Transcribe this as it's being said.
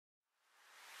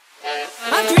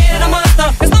I've created a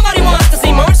monster, cause nobody wants to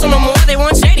see Marshall no more. They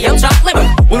want shady, I'm chopped liver.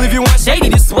 Well, if you want shady,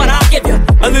 this is what I'll give you.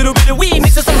 A little bit of weed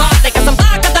mixed with some hot liquor, some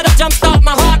vodka that'll jumpstart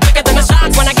my heart quicker than a shock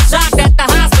when I get shocked at the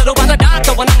hospital by the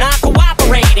doctor when I'm not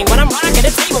cooperating, when I'm rocking the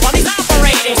table while he's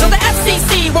operating. So the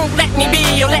FCC won't let me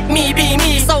be, or let me be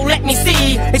me, so let me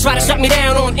see. They try to shut me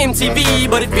down on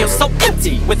MTV, but it feels so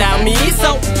empty without me.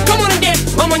 So come on and dip,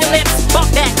 bum on your lips, fuck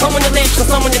that, come on your lips, and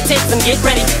some on your tits, and get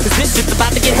ready, cause this shit's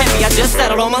about to get heavy. I just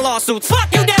settled all my lawsuits. Fuck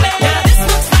you, Debbie! Now this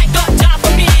looks like a job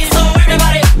for me, so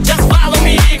everybody just follow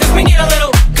me, cause we need a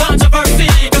little controversy,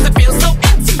 cause it feels so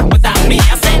empty without me.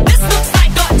 I said this looks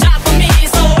like a job for me,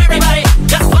 so everybody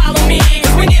just follow me,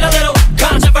 cause we need a little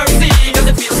controversy, cause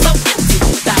it feels so empty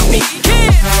without me.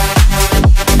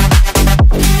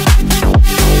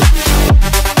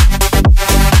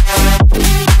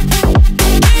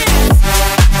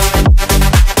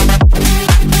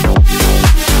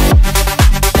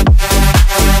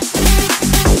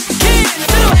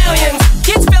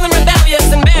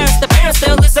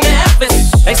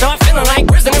 They start feeling like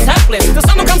prisoners helpless till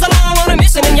someone comes along on a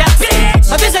mission and yells, bitch!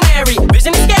 A visionary,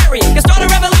 vision is scary, can start a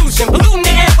revolution, polluting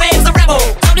the airwaves, a rebel.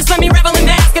 So just let me revel and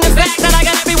bask in the fact that I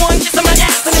got everyone kissing my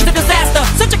ass, and it's a disaster,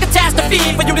 such a catastrophe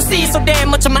for you to see so damn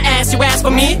much of my ass. You ask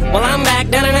for me? Well, I'm back.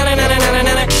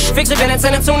 Fix your minutes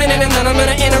and I'm tuning in, and then I'm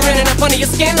gonna enter in and up under your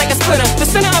skin like a splinter. The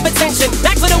center of attention,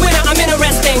 back for the winner. I'm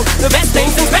interesting. The best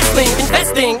things in wrestling,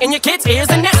 investing in your kids' ears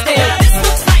and nesting.